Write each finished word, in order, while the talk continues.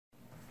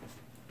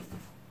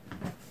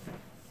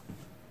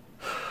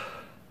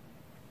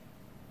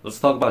Let's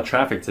talk about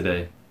traffic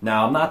today.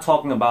 Now, I'm not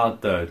talking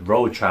about the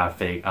road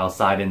traffic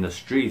outside in the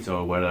streets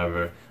or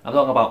whatever. I'm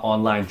talking about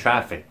online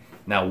traffic.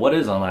 Now, what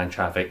is online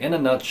traffic? In a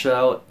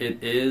nutshell,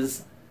 it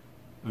is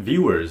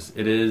viewers,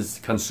 it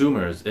is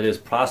consumers, it is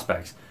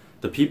prospects.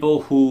 The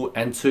people who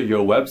enter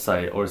your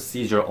website or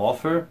sees your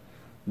offer,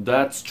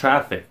 that's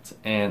trafficked.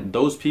 And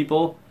those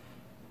people,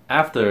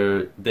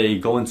 after they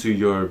go into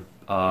your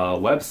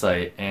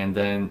website, and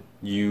then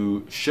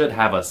you should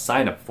have a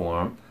sign-up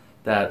form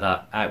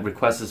that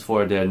requests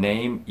for their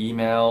name,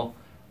 email,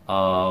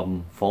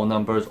 phone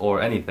numbers, or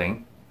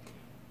anything.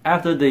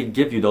 After they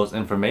give you those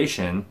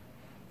information,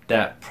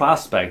 that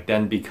prospect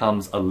then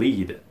becomes a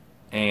lead,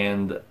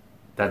 and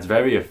that's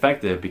very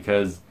effective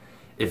because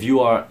if you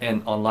are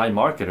an online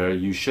marketer,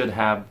 you should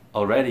have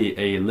already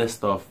a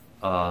list of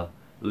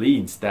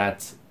leads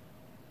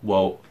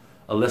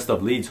a list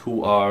of leads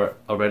who are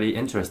already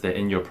interested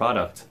in your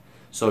product,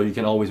 so you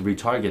can always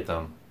retarget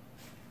them.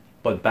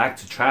 But back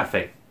to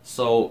traffic.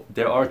 So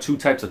there are two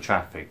types of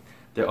traffic.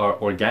 There are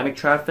organic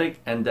traffic,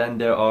 and then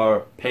there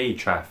are paid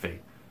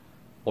traffic.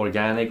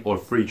 Organic or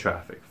free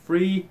traffic.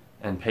 Free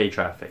and paid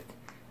traffic.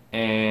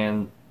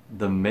 And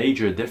the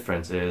major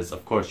difference is,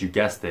 of course, you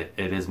guessed it,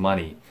 it is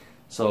money.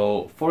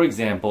 So for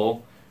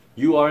example,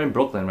 you are in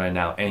Brooklyn right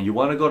now and you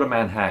want to go to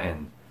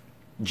Manhattan.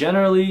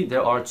 Generally,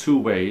 there are two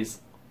ways.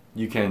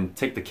 You can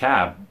take the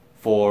cab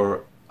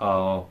for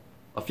a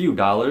few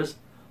dollars,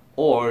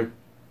 or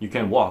you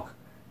can walk.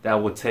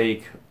 That would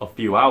take a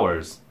few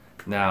hours.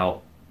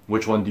 Now,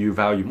 which one do you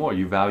value more?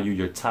 You value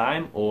your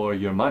time or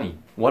your money?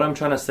 What I'm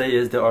trying to say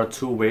is there are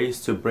two ways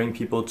to bring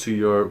people to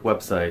your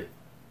website.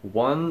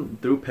 One,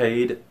 through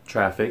paid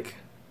traffic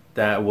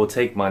that will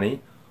take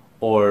money,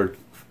 or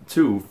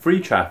two, free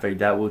traffic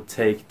that will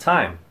take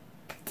time.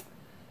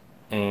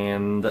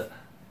 And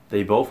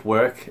they both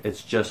work.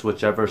 It's just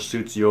whichever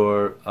suits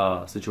your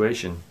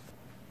situation.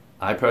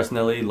 I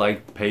personally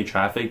like paid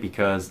traffic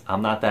because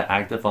I'm not that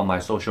active on my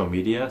social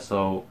media,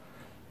 so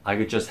I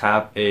could just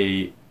have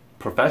a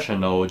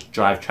professional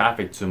drive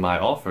traffic to my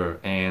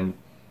offer and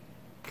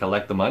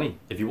collect the money.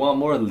 If you want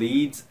more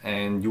leads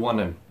and you want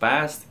them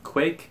fast,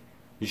 quick,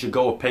 you should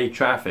go with paid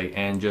traffic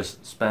and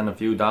just spend a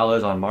few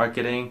dollars on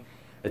marketing.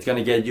 It's going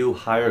to get you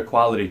higher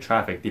quality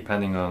traffic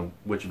depending on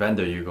which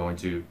vendor you're going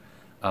to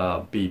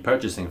be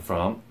purchasing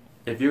from.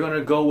 If you're going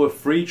to go with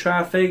free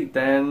traffic,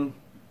 then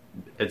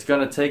it's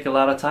going to take a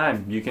lot of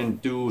time. You can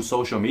do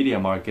social media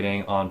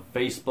marketing on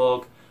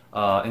Facebook,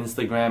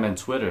 Instagram, and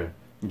Twitter.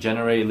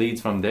 Generate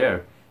leads from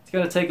there. It's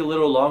going to take a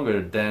little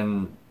longer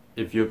than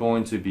if you're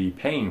going to be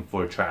paying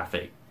for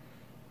traffic,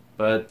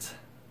 but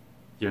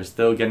you're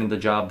still getting the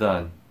job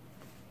done.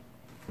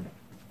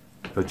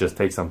 But just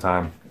take some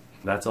time.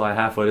 That's all I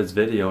have for this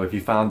video. If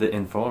you found it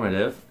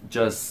informative,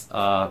 just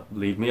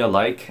leave me a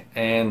like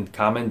and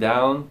comment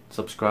down,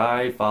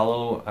 subscribe,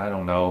 follow, I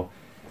don't know,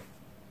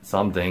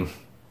 something.